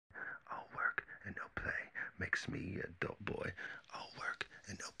makes me a dope boy. All work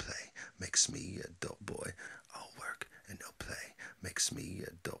and no play makes me a dope boy. All work and no play makes me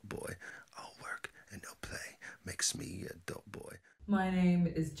a dope boy. All work and no play makes me a dope boy. My name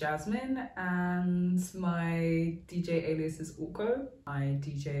is Jasmine and my DJ alias is Orko. I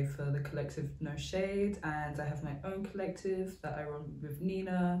DJ for the collective No Shade and I have my own collective that I run with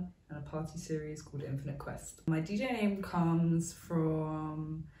Nina and a party series called Infinite Quest. My DJ name comes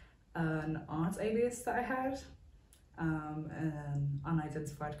from an art alias that I had, an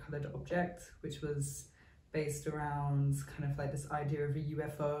unidentified coloured object, which was based around kind of like this idea of a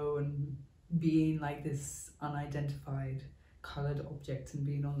UFO and being like this unidentified coloured object and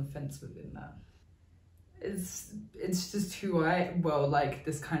being on the fence within that. It's just who like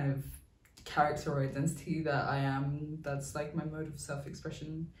this kind of character or identity that I am. That's like my mode of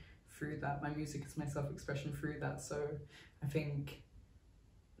self-expression through that. My music is my self-expression through that. So I think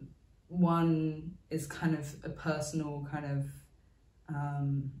one is kind of a personal kind of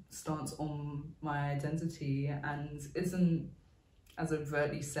stance on my identity and isn't as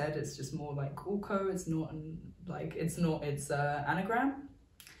overtly said. It's just more like Orko. It's not it's anagram,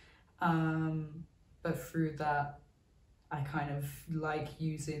 but through that I kind of like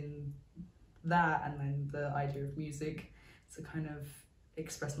using that and then the idea of music to kind of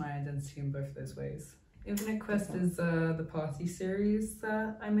express my identity in both of those ways. Infinite Quest is the party series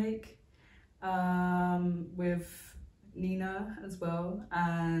that I make with Nina as well,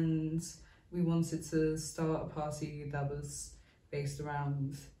 and we wanted to start a party that was based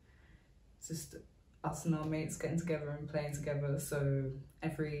around just us and our mates getting together and playing together. So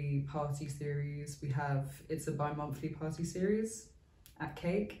every party series we have, it's a bi-monthly party series at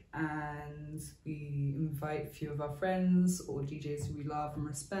Cake, and we invite a few of our friends or DJs who we love and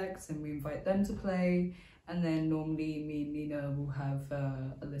respect, and we invite them to play. And then normally me and Nina will have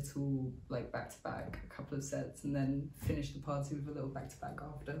a little like back-to-back, a couple of sets, and then finish the party with a little back-to-back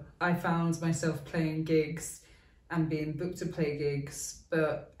after. I found myself playing gigs and being booked to play gigs,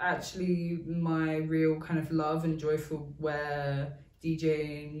 but actually my real kind of love and joy for where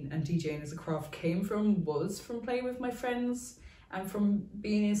DJing as a craft came from was from playing with my friends and from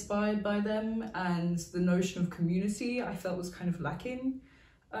being inspired by them, and the notion of community I felt was kind of lacking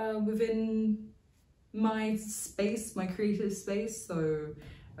within my space, my creative space. So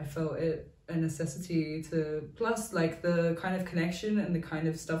I felt it a necessity to, plus like the kind of connection and the kind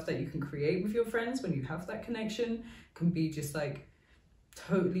of stuff that you can create with your friends when you have that connection can be just like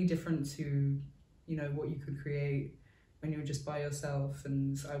totally different to, you know, what you could create when you're just by yourself.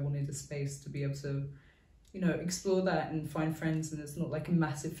 And I wanted a space to be able to, you know, explore that and find friends, and it's not like a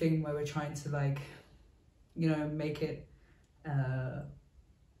massive thing where we're trying to like, you know, make it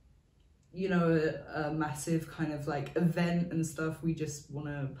you know, a massive kind of like event and stuff. We just want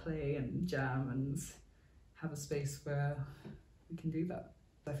to play and jam and have a space where we can do that.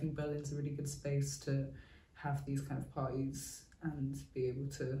 I think Berlin's a really good space to have these kind of parties and be able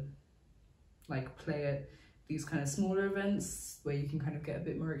to like play at these kind of smaller events where you can kind of get a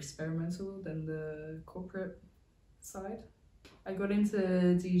bit more experimental than the corporate side. I got into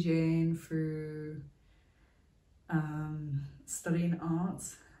DJing through studying art,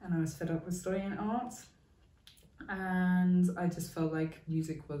 and I was fed up with studying art, and I just felt like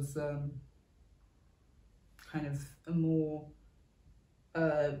music was kind of a more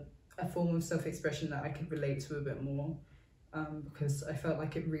a form of self-expression that I could relate to a bit more, because I felt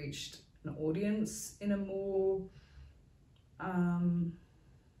like it reached an audience in a more I'm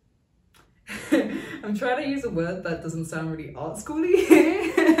trying to use a word that doesn't sound really art schooly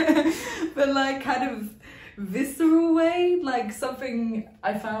but like kind of visceral way, like something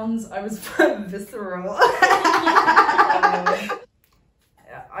I found I was visceral.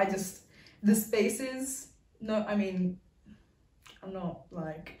 The spaces, no, I mean, I'm not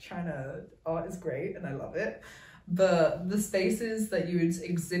like trying to, art is great and I love it, but the spaces that you would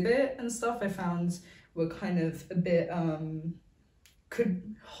exhibit and stuff I found were kind of a bit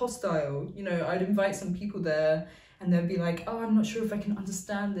hostile. You know, I'd invite some people there and they'd be like, oh, I'm not sure if I can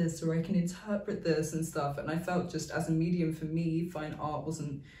understand this or I can interpret this and stuff. And I felt just as a medium for me, fine art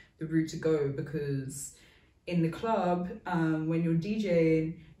wasn't the route to go, because in the club, when you're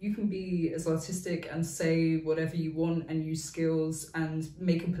DJing, you can be as artistic and say whatever you want and use skills and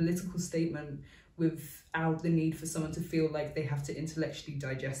make a political statement without the need for someone to feel like they have to intellectually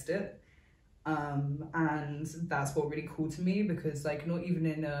digest it. And that's what really called to me, because like not even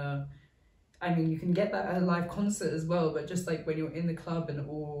in a, I mean, you can get that at a live concert as well, but just like when you're in the club and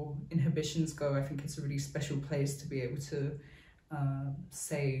all inhibitions go, I think it's a really special place to be able to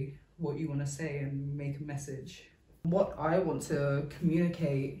say what you want to say and make a message. What I want to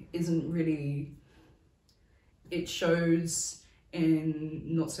communicate isn't really it shows in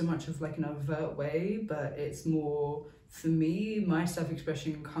not so much of like an overt way, but it's more, for me, my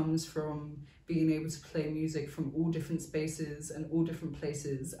self-expression comes from being able to play music from all different spaces and all different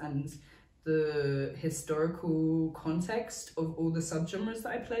places, and the historical context of all the subgenres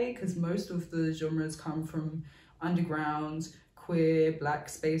that I play, because most of the genres come from underground, queer, black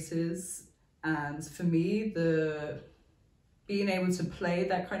spaces. And for me, the being able to play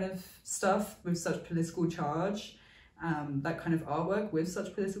that kind of stuff with such political charge, that kind of artwork with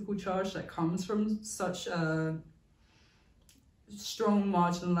such political charge that comes from such strong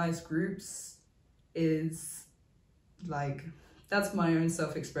marginalized groups, is like, that's my own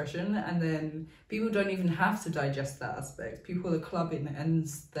self-expression. And then people don't even have to digest that aspect. People are clubbing, and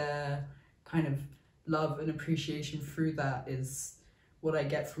their kind of love and appreciation through that is what I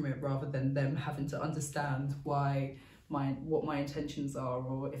get from it, rather than them having to understand what my intentions are,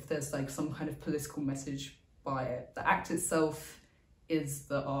 or if there's like some kind of political message by it. The act itself is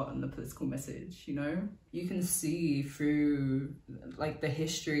the art and the political message, you know? You can see through like the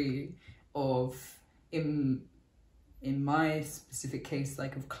history of, in my specific case,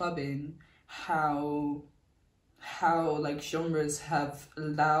 like of clubbing, how like genres have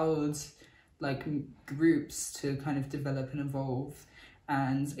allowed like groups to kind of develop and evolve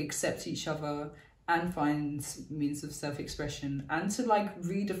and accept each other and find means of self-expression and to like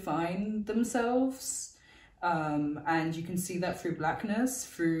redefine themselves. And you can see that through blackness,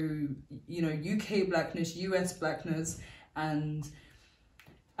 through, you know, UK blackness, US blackness, and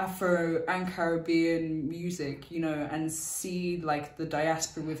Afro and Caribbean music, you know, and see like the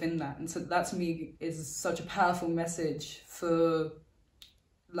diaspora within that. And so that to me is such a powerful message for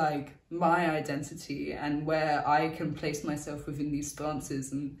like my identity and where I can place myself within these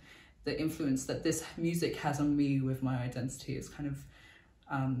stances, and the influence that this music has on me with my identity is kind of,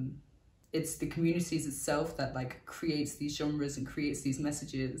 it's the communities itself that like creates these genres and creates these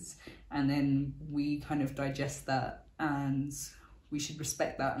messages, and then we kind of digest that, and we should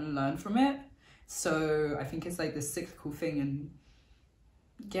respect that and learn from it. So I think it's like this cyclical thing, and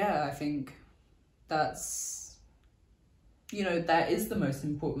yeah, I think that's, you know, that is the most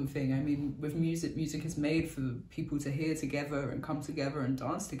important thing. I mean, with music is made for people to hear together and come together and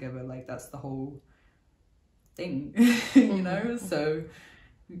dance together. Like, that's the whole thing, you know? So,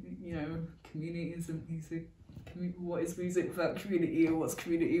 you know, community isn't music. What is music without community, or what's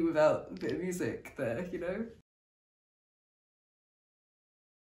community without a bit of music there, you know?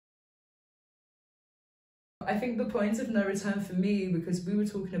 I think the point of no return for me, because we were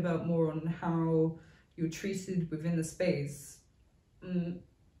talking about more on how you're treated within the space,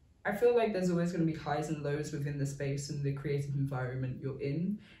 I feel like there's always going to be highs and lows within the space and the creative environment you're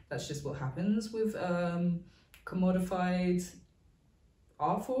in. That's just what happens with commodified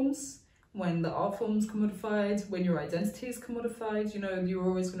art forms. When the art form's commodified, when your identity is commodified, you know, you're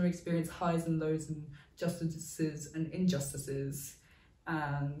always going to experience highs and lows and justices and injustices.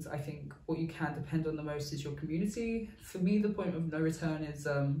 And I think what you can depend on the most is your community. For me, the point of no return is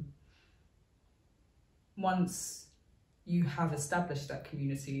once you have established that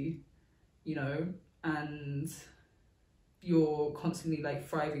community, you know, and you're constantly like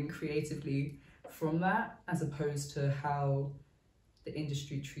thriving creatively from that, as opposed to how the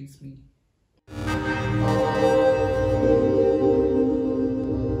industry treats me.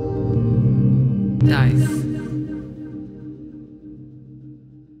 Nice.